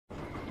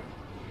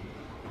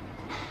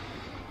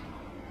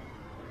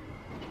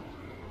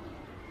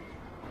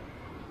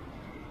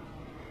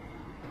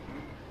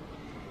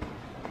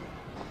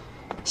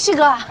西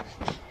哥，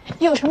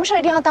有什么事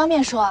一定要当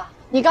面说啊！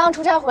你刚刚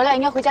出差回来，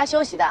应该回家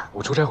休息的。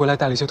我出差回来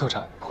带了一些特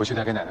产，回去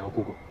带给奶奶和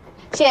姑姑。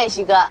谢谢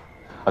西哥。啊，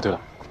对了，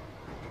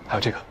还有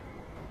这个。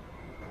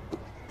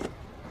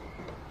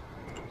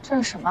这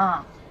是什么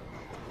啊？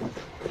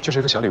这是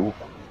一个小礼物。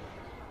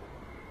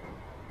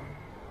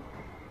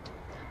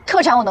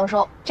特产我能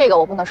收，这个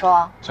我不能收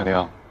啊。小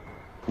宁，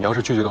你要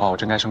是拒绝的话，我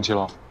真该生气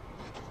喽。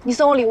你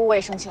送我礼物，我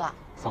也生气了。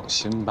放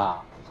心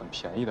吧，很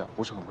便宜的，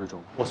不是很贵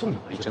重。我送你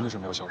一个，真的是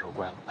没有销售，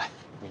乖了。来，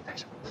给你带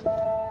上。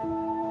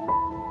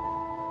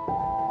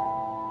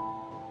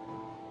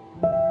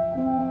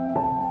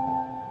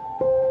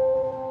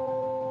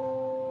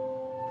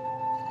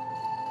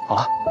好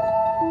了，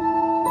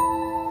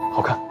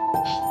好看。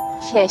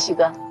谢谢西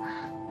哥。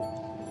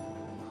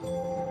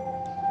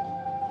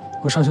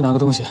我上去拿个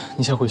东西，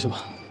你先回去吧。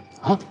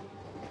啊？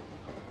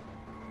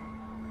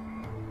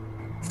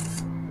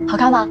好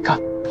看吗？看，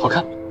好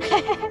看。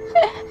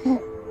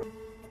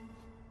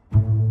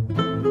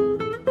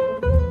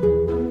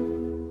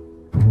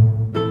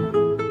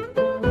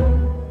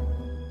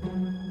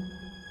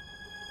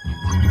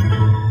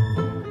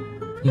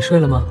你睡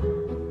了吗？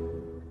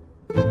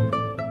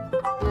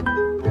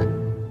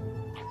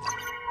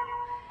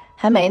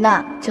还没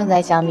呢，正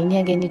在想明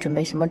天给你准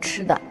备什么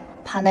吃的，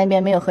怕那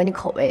边没有合你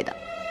口味的。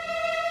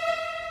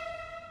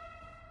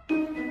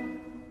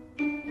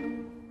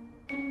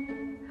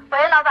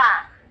喂，老板。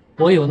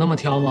我有那么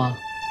挑吗？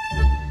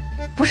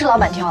不是老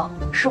板挑，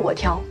是我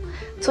挑。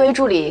作为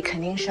助理，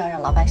肯定是要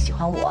让老板喜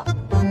欢我。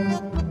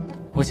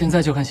我现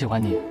在就很喜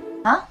欢你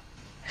啊！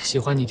喜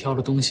欢你挑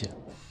的东西。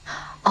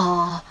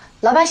哦，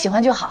老板喜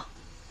欢就好。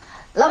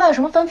老板有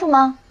什么吩咐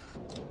吗？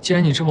既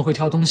然你这么会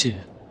挑东西，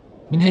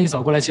明天一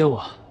早过来接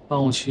我，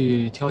帮我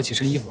去挑几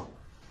身衣服。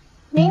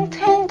明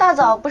天一大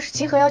早不是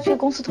集合要去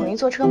公司统一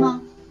坐车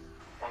吗？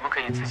我们可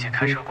以自己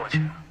开车过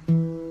去。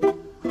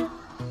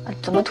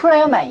怎么突然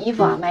要买衣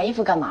服啊？买衣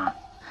服干嘛？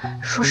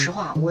说实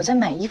话，我在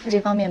买衣服这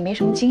方面没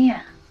什么经验。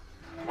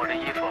我这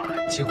衣服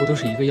啊，几乎都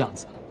是一个样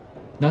子。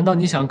难道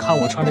你想看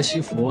我穿着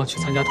西服去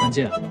参加团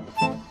建？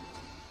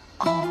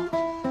哦，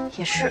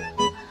也是。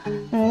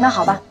那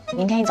好吧，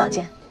明天一早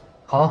见。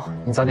好，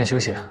你早点休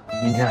息，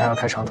明天还要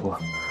开长途。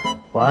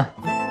晚安。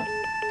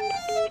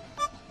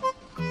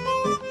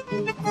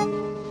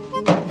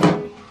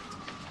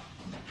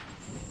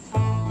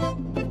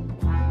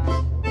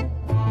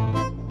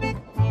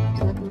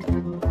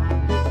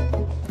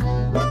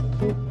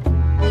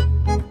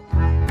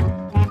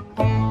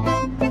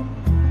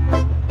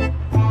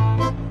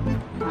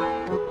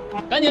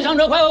赶紧上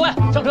车，快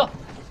上车！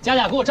佳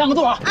佳，给我占个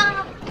座啊！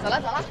走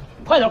了。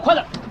快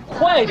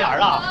点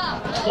啊！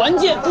团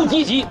建不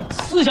积极，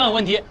思想有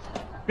问题。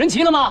人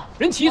齐了吗？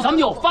人齐，咱们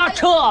就发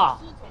车啊！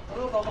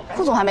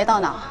顾总还没到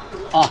呢。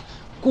啊，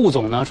顾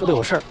总呢说他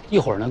有事儿，一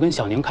会儿呢跟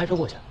小宁开车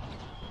过去。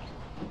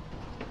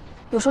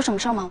有说什么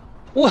事儿吗？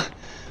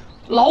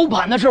老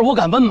板的事儿我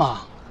敢问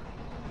吗？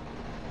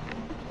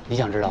你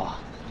想知道啊？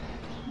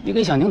你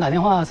给小宁打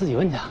电话自己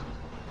问去。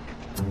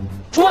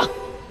出发！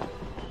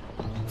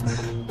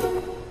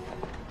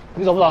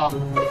你走不走？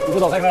你不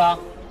走开车了？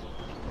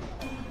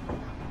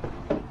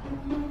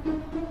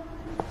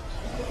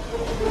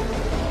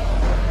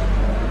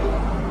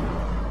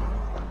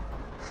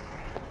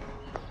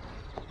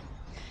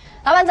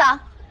老板早。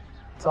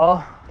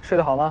早，睡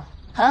得好吗？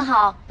很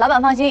好，老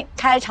板放心，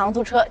开长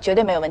途车绝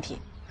对没有问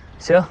题。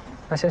行，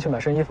那先去买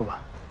身衣服吧。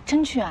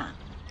真去啊？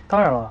当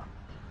然了。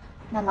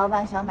那老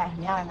板想买什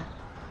么样的？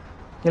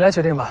你来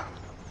决定吧。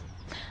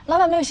老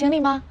板没有行李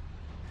吗？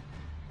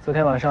昨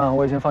天晚上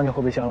我已经放进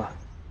后备箱了。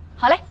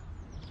好嘞。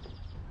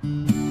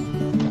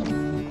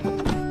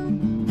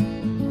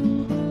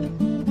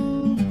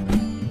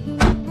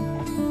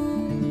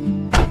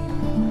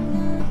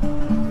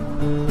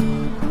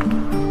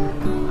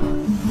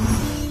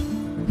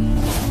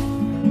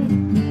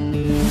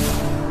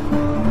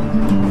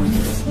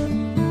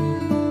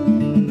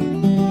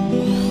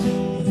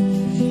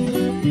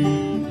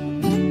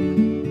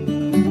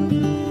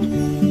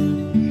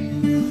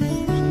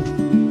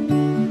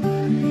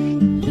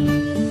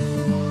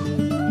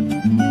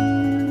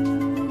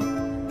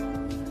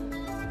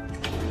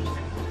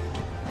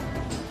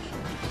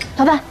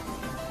老板，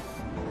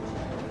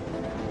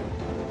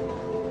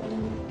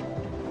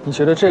你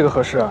觉得这个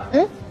合适啊？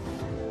嗯，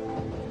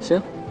行，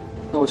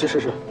那我去试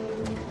试。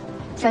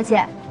小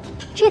姐，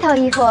这套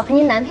衣服和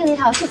您男朋友那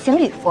套是情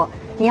侣服，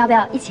你要不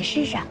要一起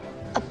试试啊？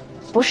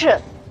不是，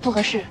不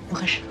合适。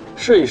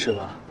试一试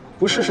吧，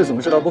不试试怎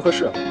么知道不合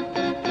适？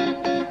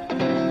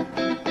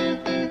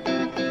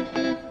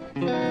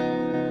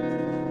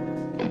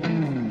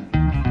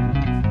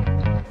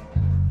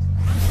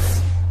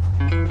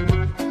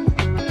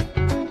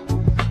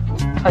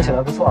看起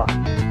来不错啊，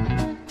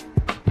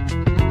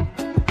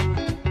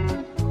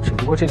只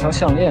不过这条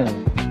项链……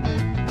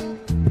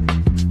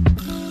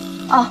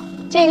哦，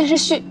这个是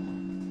序，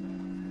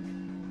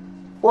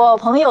我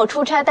朋友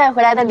出差带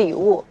回来的礼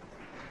物。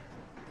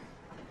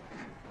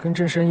跟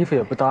这身衣服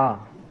也不搭啊。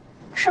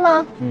是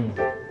吗？嗯，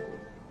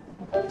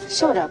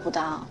是有点不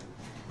搭啊，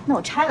那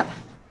我拆了吧。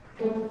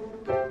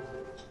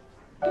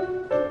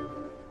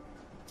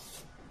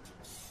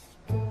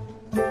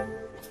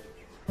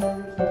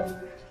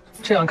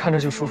这样看着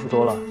就舒服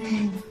多了。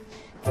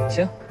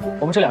行，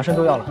我们这2身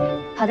都要了。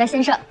好的，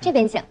先生，这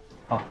边请。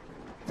好。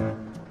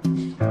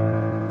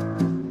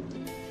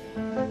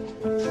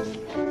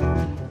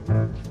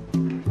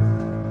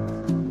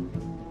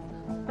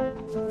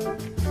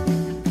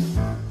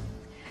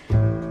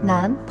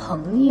男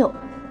朋友，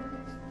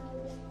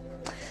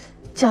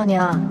娇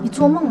娘，你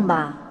做梦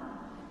吧？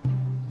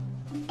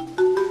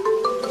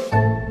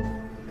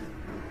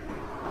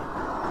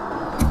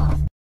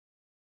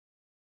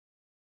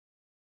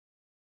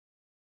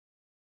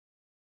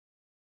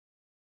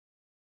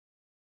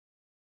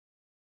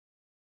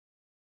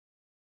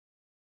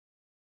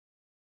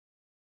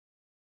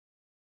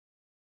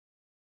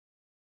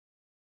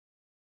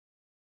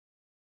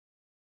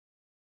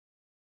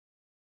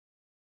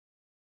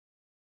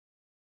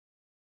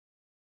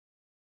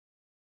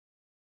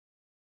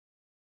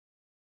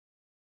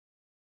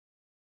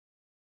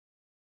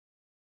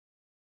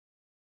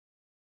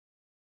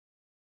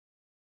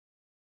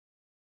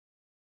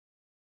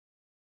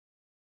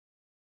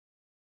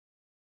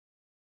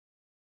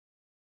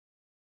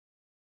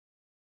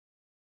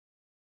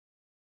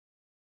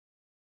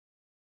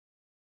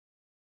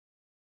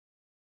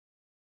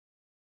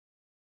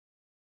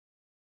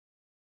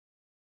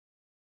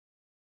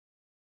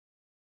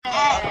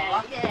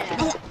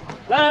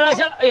来，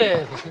下来，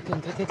哎，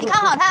你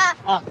看好他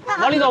啊！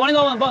往里走，往里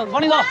走，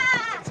往里走。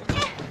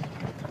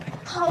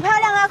好漂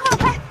亮啊！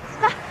快，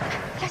来，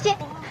小心！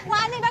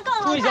哇，那边更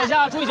好看。注意脚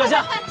下，注意脚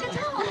下。这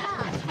真好看！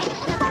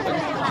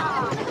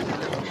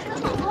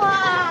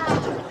哇！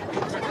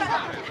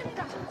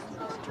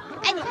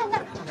哎，你看那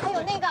还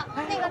有那叫什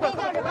么？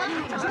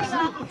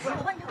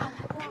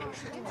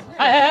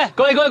哎，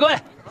各位，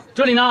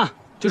这里呢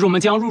就是我们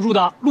将入住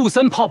的陆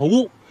森泡泡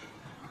屋，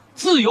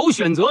自由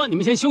选择。你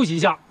们先休息一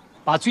下，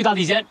把最大的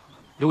意见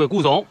留给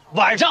顾总。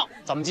晚上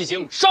咱们进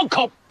行烧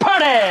烤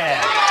party。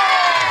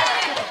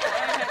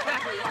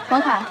王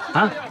凯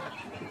啊，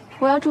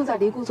我要住在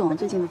离顾总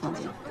最近的房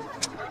间。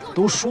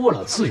都说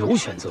了自由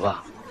选择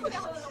啊。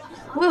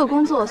我有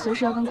工作，随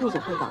时要跟顾总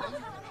汇报。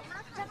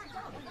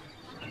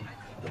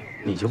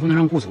你就不能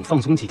让顾总放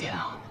松几天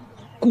啊？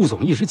顾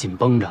总一直紧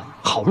绷着，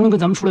好不容易跟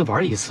咱们出来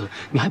玩一次，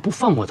你还不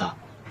放过他？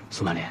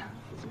苏曼莲，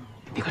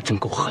你可真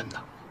够狠的。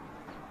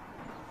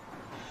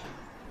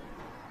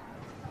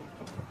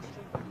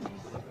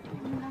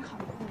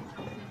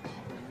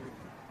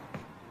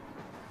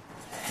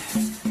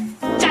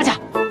佳，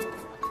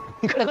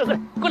你快来，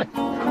过来！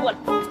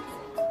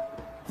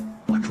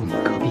我住你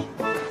隔壁，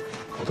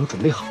我都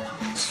准备好了，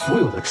所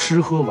有的吃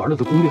喝玩乐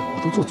的攻略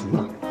我都做足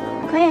了。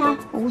可以啊，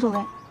我无所谓。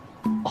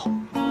哦，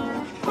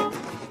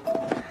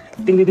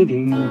叮，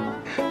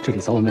这里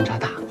早晚温差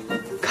大，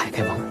开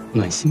房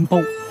暖心包，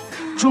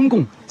专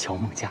供乔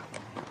梦家。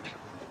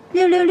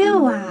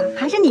666啊，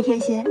还是你贴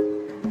心。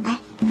哎，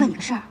问你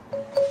个事儿，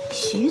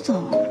徐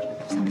总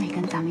怎么没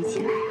跟咱们一起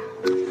来啊？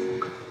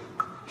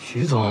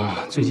徐总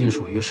最近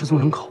属于失踪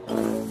人口，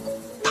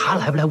他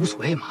来不来无所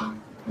谓嘛。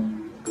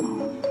你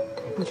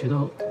不觉得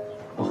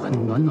我很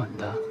暖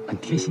的，很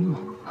贴心吗？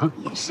啊，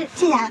也是，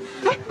谢谢啊。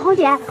哎，红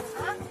姐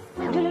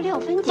，666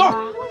分姐。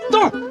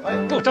豆儿，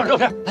给我照照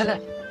片，来。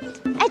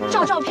哎，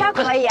照片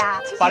可以啊，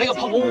把这个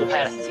泡泡屋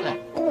拍来。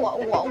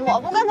我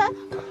不跟他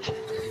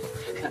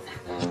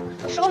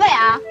收费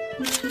啊。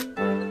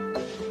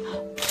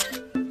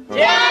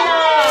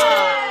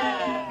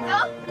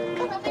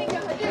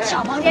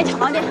抢房间，这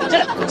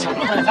俩抢什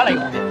么房间？咱俩一个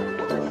房间。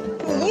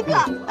你一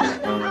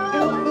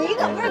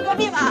个不是隔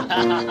壁吗？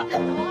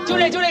就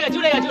这个。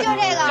就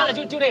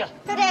这个。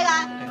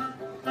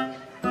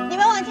你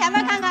们往前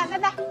面看看，拜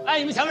拜。哎，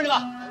你们前面去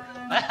吧。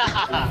哎，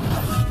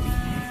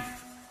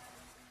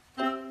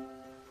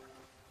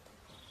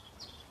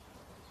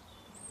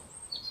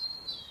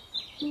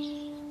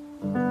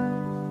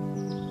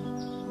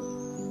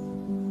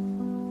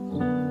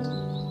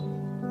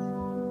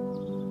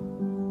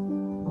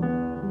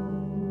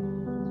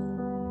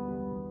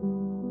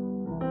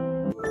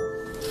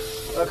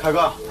凯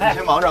哥，你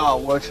先忙着啊，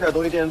我吃点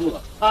东西垫肚子。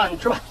啊，你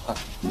吃吧。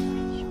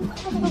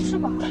大家都吃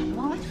饱了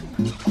吗？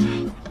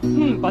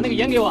把那个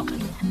盐给我。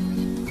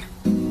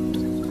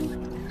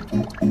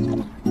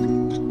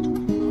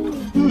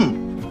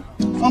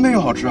方便又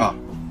好吃啊！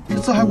这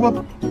自嗨锅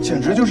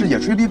简直就是野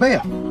炊必备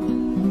啊！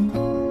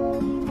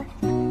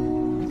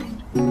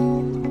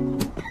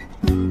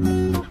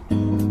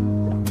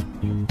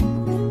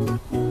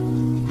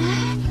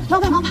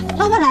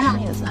老板来了！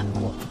自嗨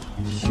锅，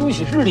休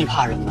息日里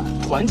怕人呢，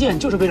团建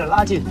就是为了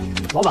拉近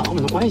老板和我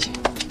们的关系。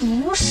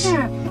不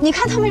是，你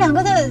看他们两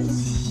个的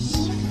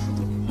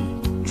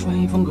穿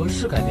衣风格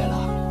是改变了。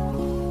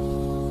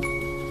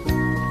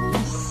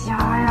瞎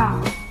呀，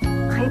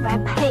黑白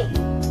配。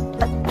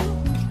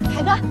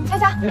凯哥，佳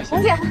佳，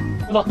红姐，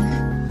顾总，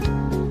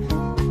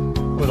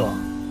顾总，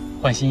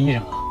换新衣裳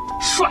了，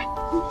帅。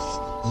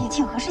也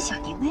挺合适小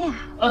宁的呀。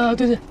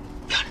对，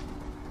漂亮。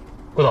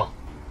顾总，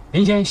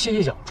您先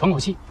歇脚，喘口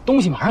气，东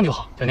西马上就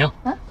好。小宁，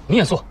你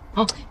也坐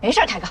啊。没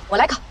事，凯哥，我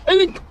来烤。哎，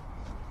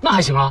那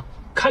还行啊，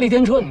开了一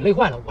天车，你累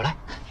坏了，我来。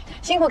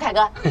辛苦凯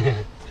哥。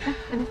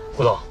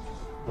顾总，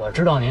我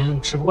知道您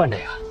吃不惯这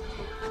个，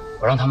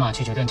我让他们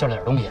去酒店叫了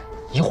点东西，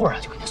一会儿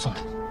就给您送来。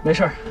没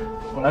事儿，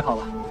我来烤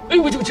吧。哎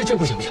呦，这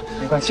不行，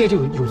没关系，这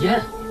就有烟。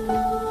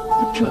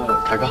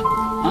凯哥，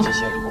谢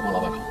谢你帮老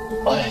板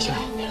烤。哎，行，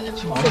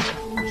去忙吧。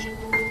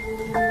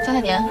江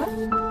小年，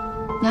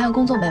你还有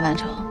工作没完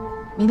成，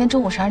明天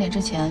中午12点之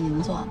前你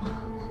能做完吗？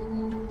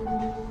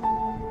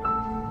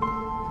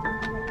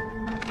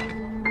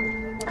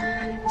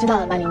知道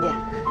了，曼玲姐。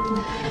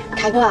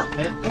凯哥，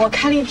我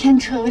开了一天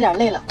车，有点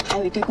累了，还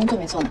有一堆工作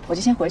没做呢，我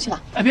就先回去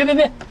了。哎，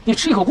别，你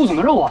吃一口顾总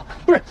的肉啊！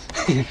不是，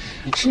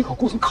你吃一口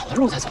顾总烤的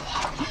肉再走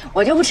啊！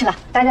我就不吃了，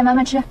大家慢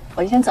慢吃，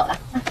我就先走了。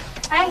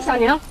哎，小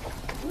宁，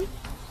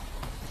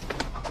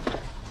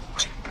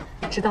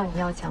知道你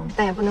要讲，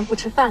但也不能不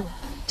吃饭了。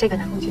这个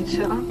拿回去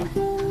吃啊。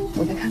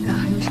我再看看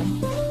还有什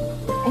么。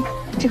哎，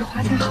这个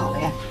花菜好了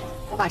耶，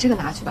我把这个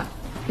拿去吧。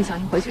你小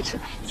宁回去吃。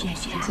谢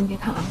谢。先别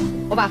看啊，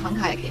我把房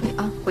卡也给你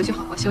啊，回去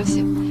好好休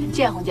息。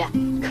谢谢红姐。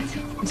客气，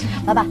回去。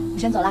老板，我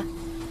先走了。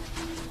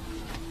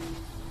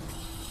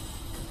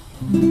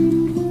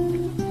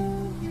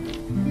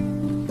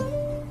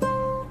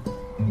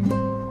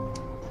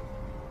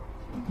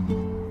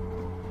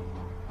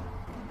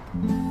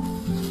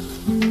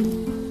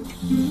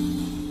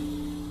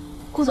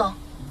顾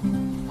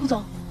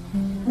总，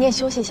你也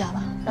休息一下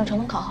吧，让程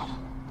东烤好了。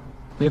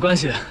没关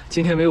系，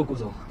今天没有顾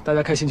总，大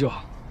家开心就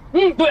好。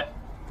对，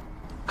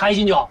开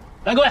心就好。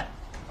来，各位，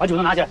把酒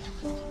都拿起来。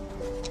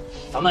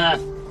咱们，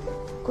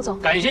顾总，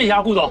感谢一下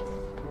顾总，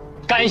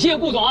感谢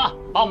顾总啊，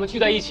把我们聚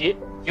在一起，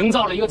营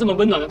造了一个这么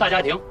温暖的大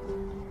家庭。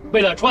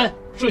为了川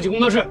设计工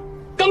作室，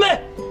干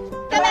杯！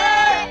干杯！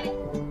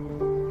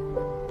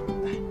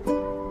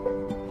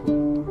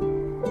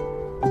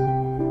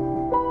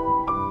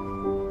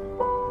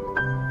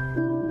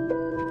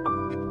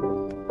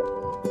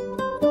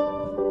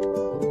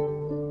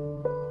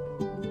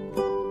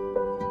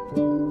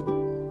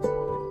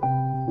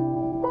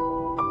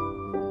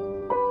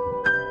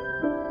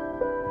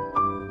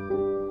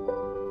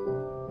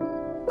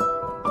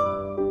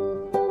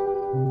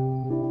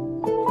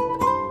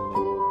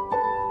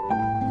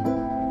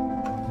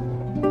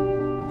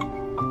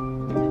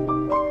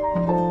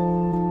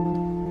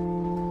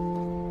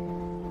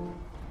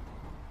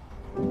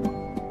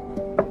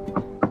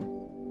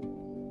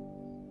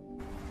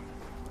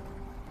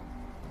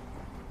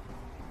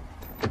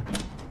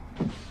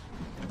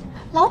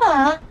老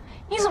板，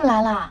你怎么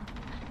来了？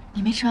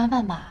你没吃完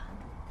饭吧？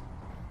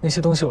那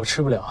些东西我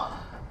吃不了。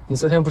你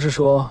昨天不是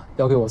说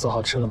要给我做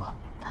好吃的吗？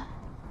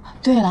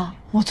对了，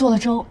我做了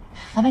粥，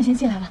老板先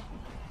进来吧。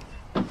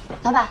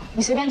老板，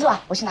你随便坐，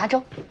我去拿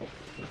粥。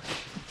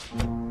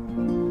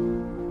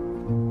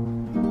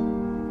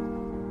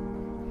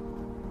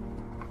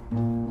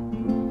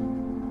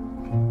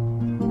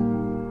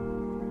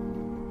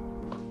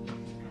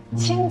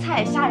青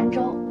菜虾仁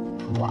粥，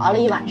我熬了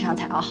一晚上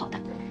才熬好的，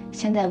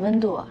现在温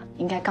度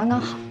应该刚刚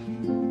好。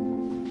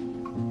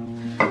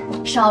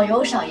少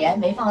油少盐，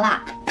没放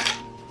辣。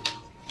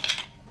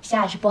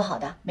虾也是剥好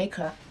的，没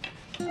壳。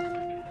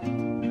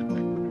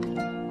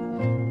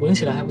闻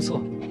起来还不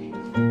错。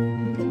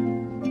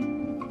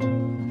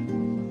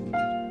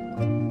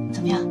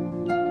怎么样？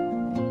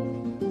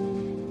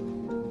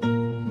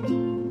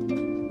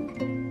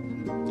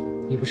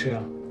你不吃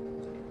啊？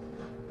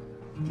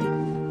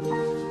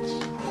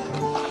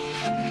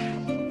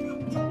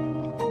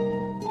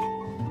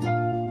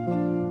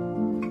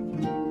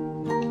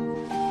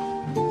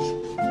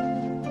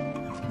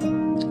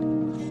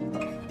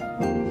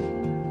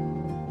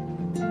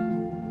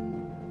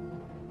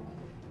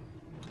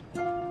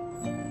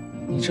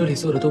你这里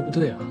做的都不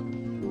对啊！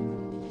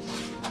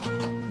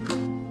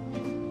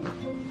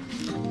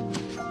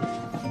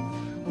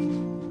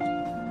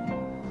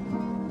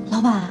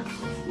老板，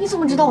你怎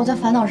么知道我在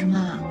烦恼什么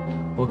啊？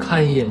我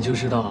看一眼就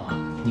知道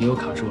你又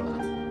卡住了。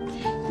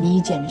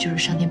你简直就是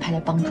上天派来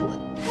帮助我的，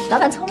老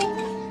板聪明。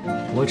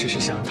我只是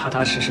想踏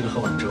踏实实的喝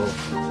碗粥。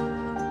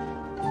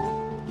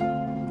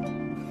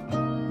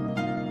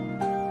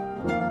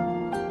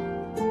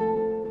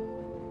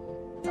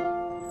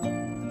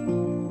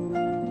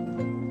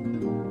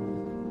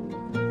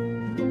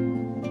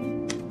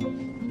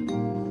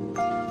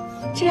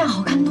这样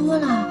好看多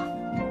了。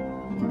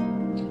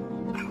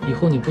以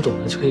后你不懂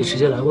的就可以直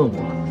接来问我，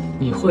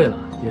你会了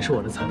也是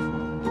我的财富。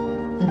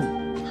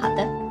好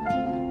的。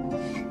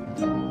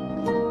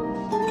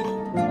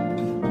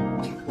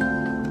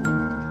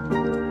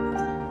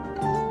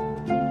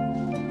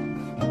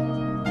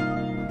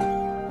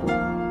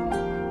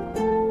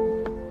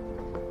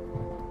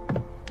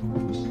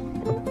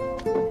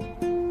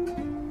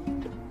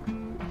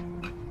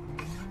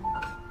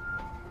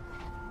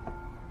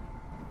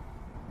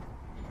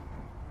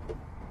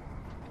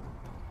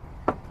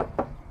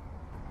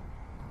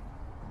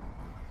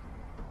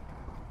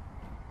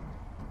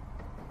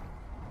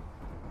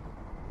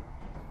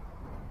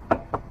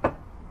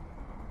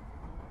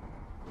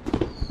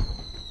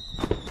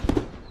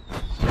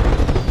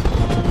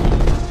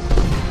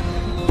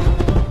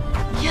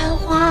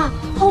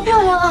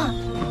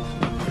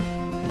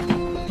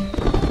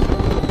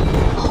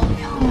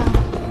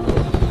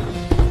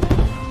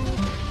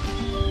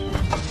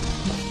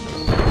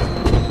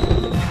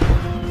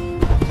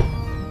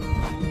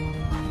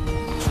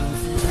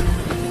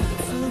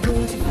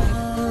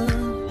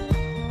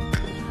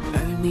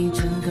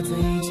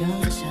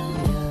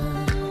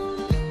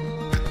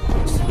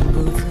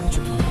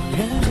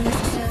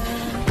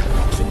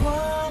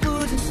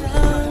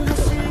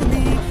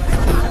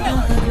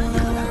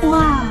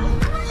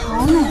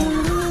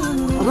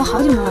都好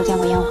久没有见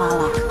过烟花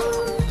了。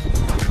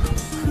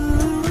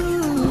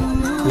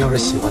你要是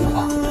喜欢的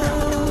话，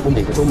我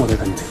每个周末都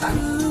带你去看。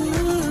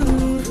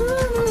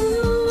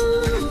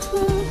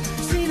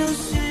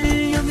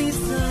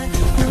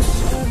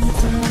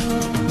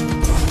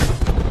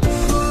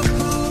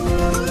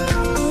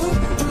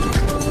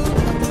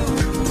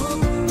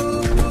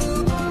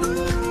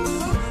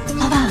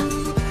老板，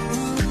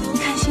你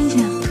看星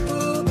星。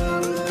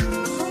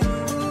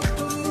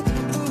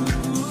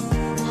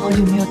好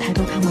久没有抬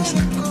头看过星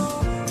星了。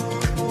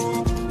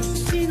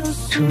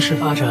城市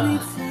发展，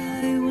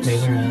每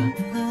个人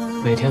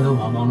每天都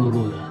忙忙碌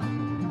碌的，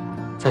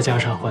再加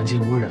上环境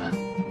污染，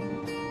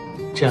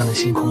这样的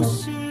星空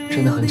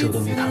真的很久都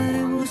没看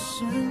过。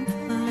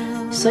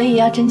所以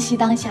要珍惜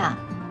当下，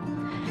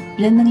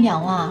人能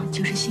仰望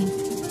就是幸福。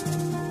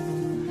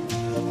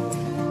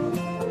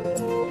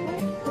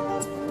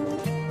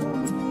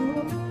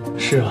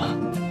是啊，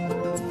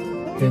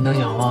人能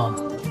仰望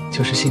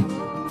就是幸福。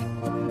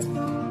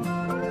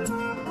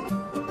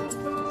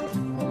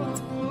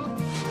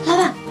老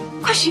板，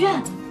快许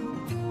愿！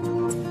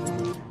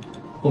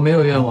我没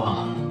有愿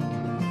望，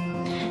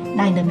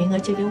那你的名额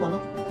借给我喽。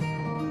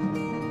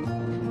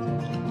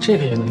这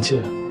个也能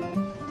借。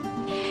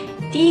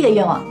第一个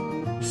愿望，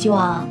希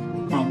望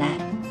奶奶、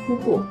姑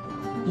姑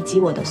以及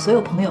我的所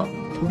有朋友、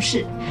同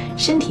事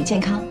身体健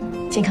康，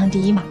健康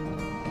第一嘛。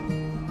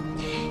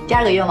第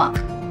二个愿望，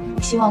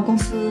希望公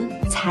司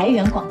财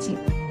源广进，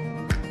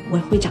我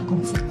会涨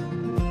工资。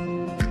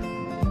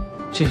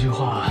这句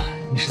话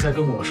你是在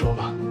跟我说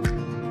吧？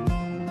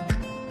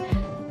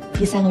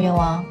第三个愿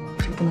望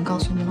就不能告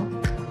诉你喽。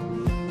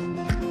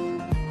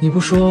你不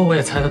说我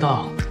也猜得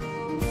到。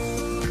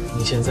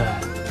你现在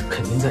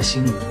肯定在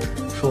心里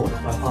说我的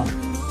坏话呢。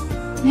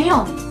没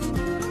有，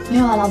没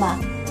有啊，老板。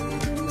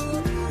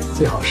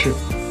最好是。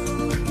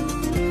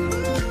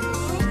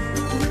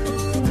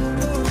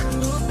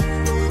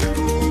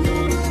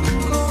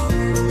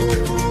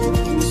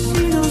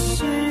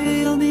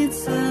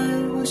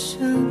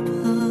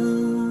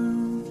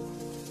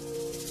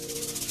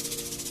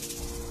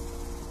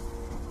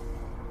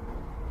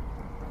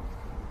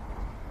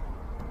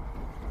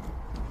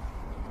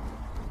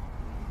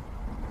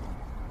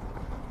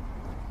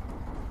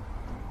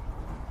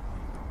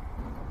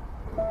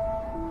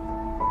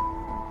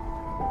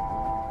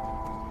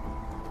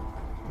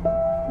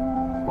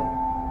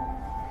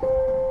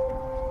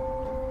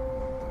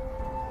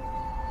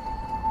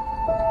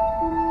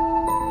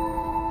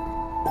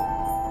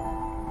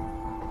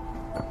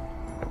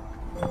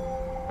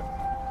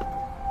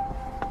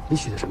你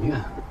许的什么愿？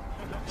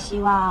希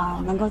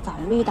望能够早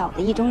日遇到我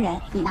的意中人。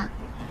你呢？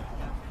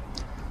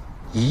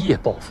一夜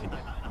暴富，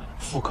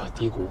富可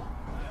敌国。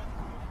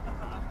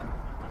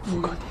富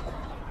可敌国。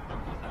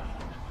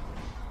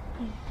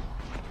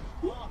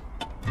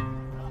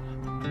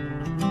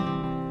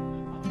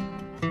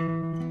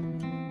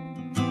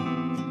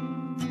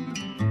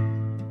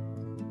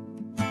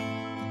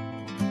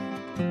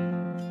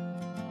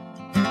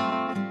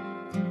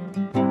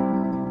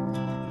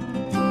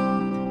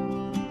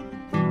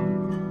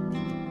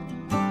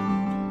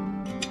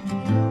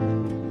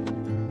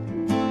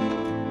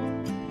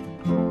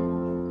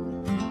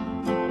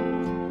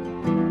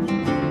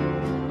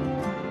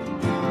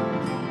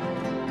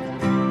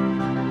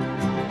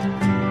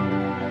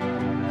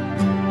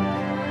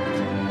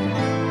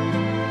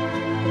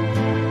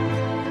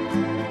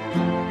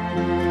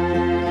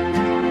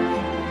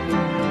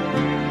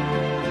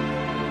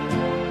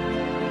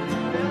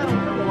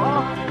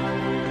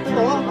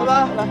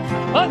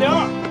慢点儿。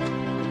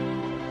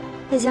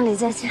李经理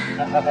再见。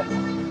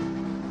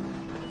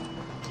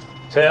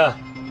陈岩，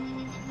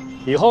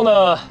以后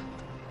呢，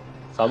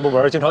咱们部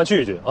门经常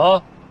聚一聚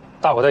啊，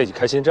大伙在一起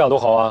开心，这样多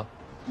好啊。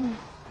嗯。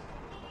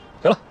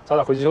行了，早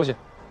点回去休息，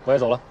我也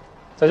走了，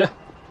再见。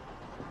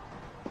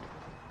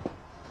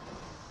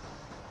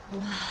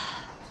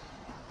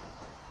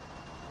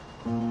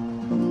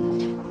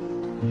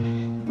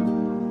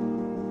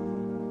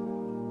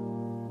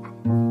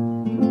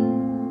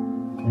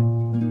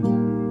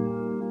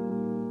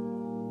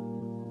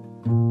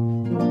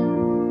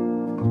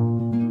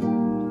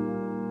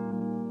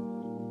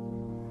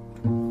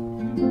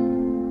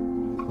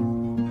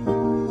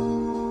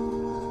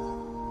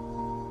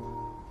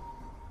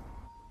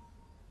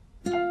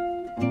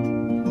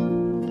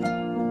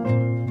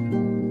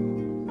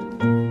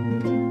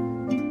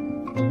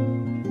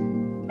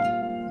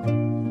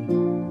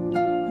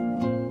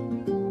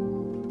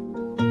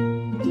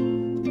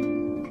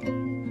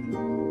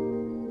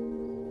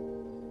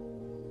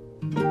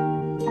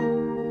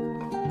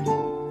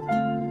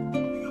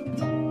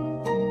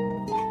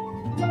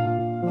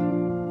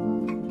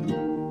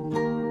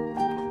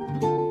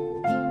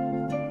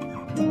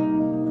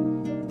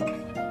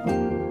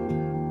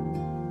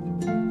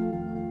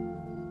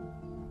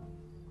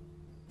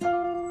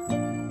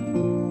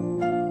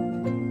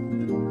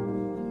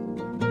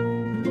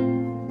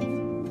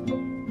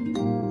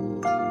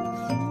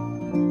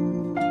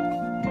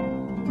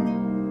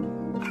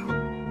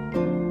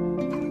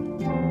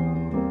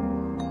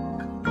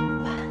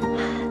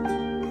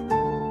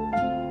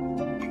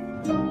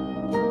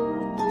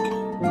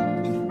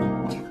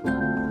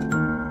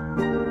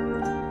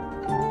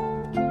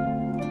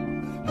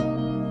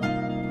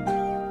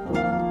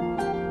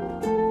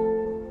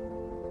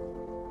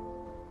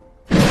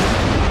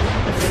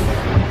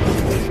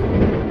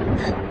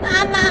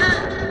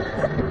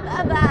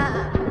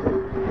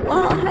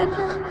害怕。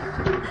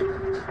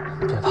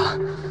别怕，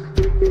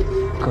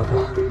哥哥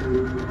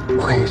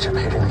会一直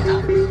陪着你的。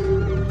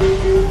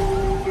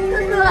哥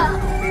哥，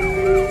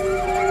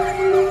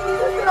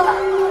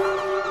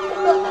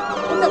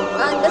你怎么了？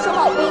你的手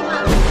好冰啊！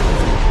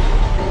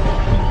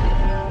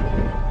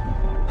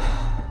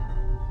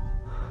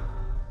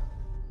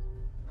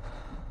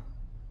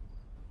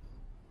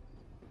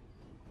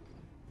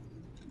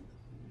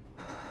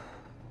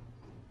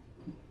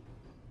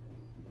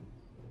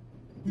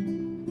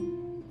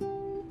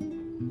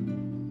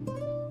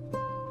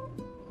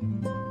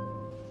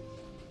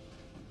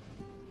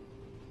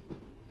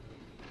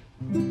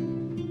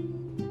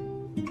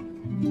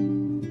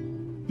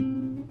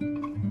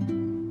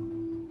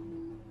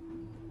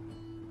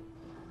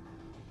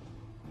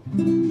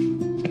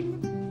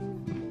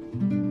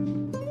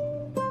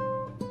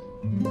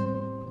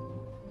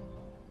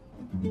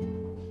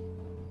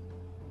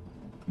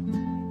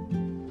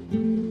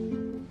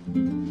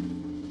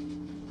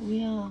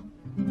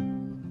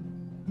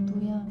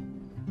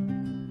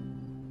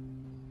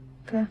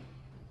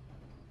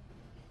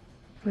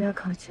不要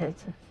烤茄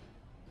子，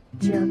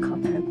只要烤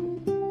排骨，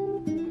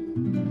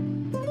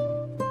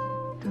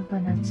都不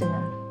能孜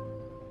然，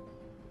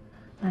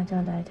辣椒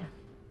来点。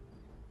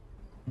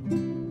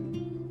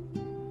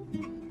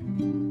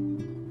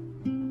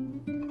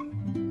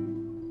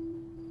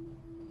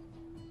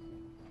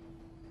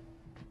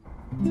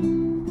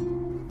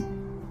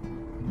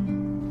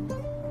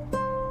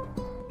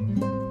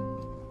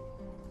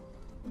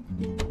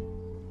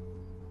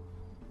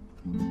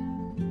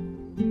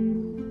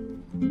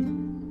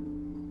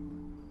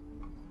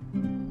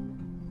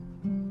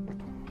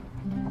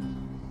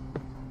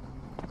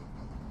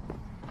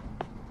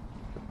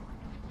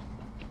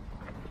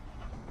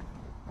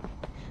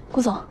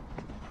顾总，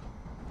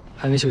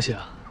还没休息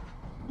啊？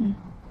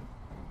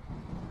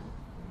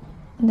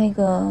那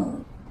个，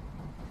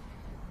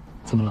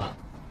怎么了？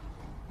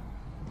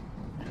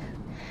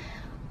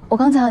我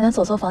刚才好像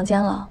走错房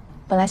间了，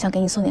本来想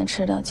给你送点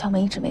吃的，敲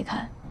门一直没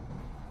开。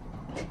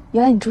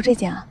原来你住这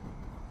间啊？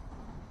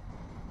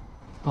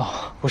哦，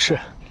不是，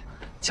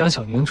江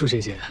小宁住这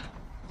间，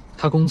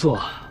她工作，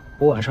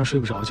我晚上睡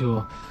不着，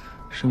就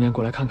顺便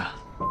过来看看。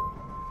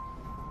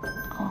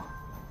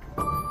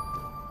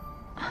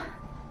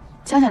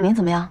江小宁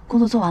怎么样？工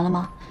作做完了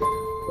吗？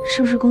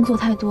是不是工作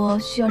太多，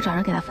需要找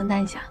人给他分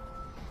担一下？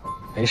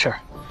没事儿，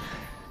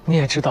你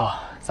也知道，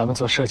咱们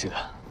做设计的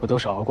不都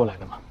是熬过来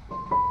的吗？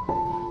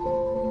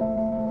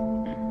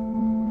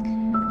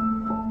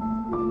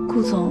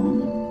顾总，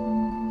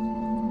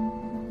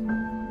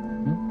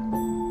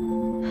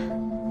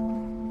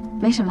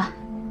没什么，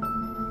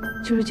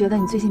就是觉得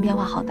你最近变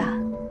化好大，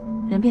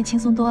人变轻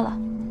松多了，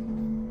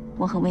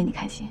我很为你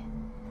开心。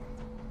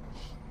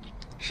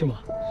是吗？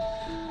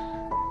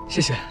谢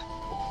谢。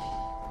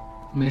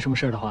没什么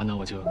事儿的话，那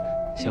我就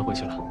先回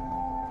去了。